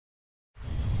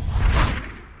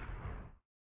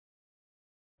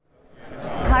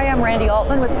I'm Randy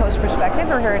Altman with Post Perspective.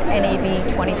 We're here at NAB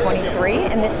 2023,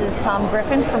 and this is Tom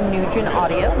Griffin from Nugen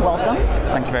Audio. Welcome.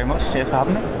 Thank you very much. Cheers for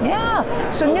having me. Yeah.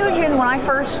 So Nugen, when I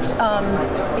first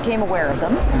became aware of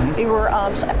them, they were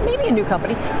maybe a new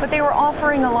company, but they were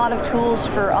offering a lot of tools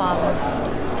for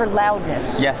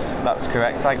loudness. Yes, that's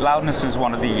correct. Like loudness was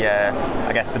one of the,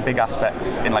 I guess, the big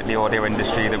aspects in like the audio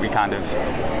industry that we kind of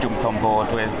jumped on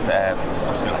board with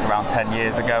possibly like around 10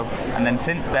 years ago. And then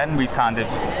since then, we've kind of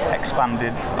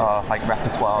expanded our like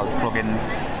repertoire of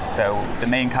plugins. So the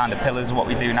main kind of pillars of what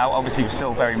we do now, obviously we're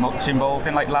still very much involved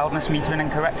in like loudness metering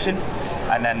and correction.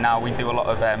 And then now we do a lot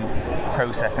of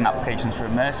processing applications for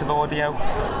immersive audio.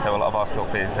 So a lot of our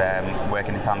stuff is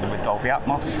working in tandem with Dolby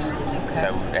Atmos. Okay.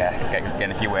 So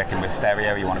again, if you're working with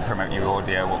stereo, you want to promote your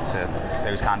audio up to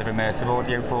those kind of immersive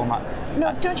audio formats.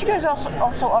 No, don't you guys also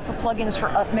offer plugins for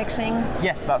upmixing?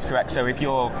 Yes, that's correct. So if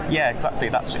you're, exactly.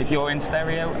 If you're in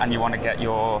stereo and you want to get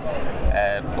your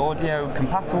audio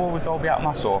compatible with Dolby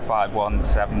Atmos or 5.1,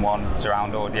 7.1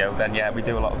 surround audio, then yeah, we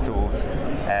do a lot of tools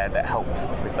that help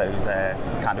with those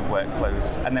kind of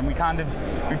workflows. And then we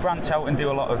branch out and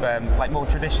do a lot of like more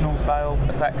traditional style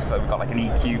effects. So we've got like an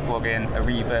EQ plugin, a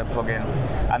reverb plugin,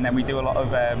 and then we do a lot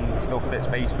of stuff that's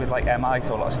based with like MI,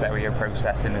 so a lot of stereo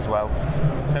processing as well.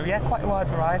 So yeah, quite a wide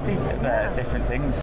variety of different things.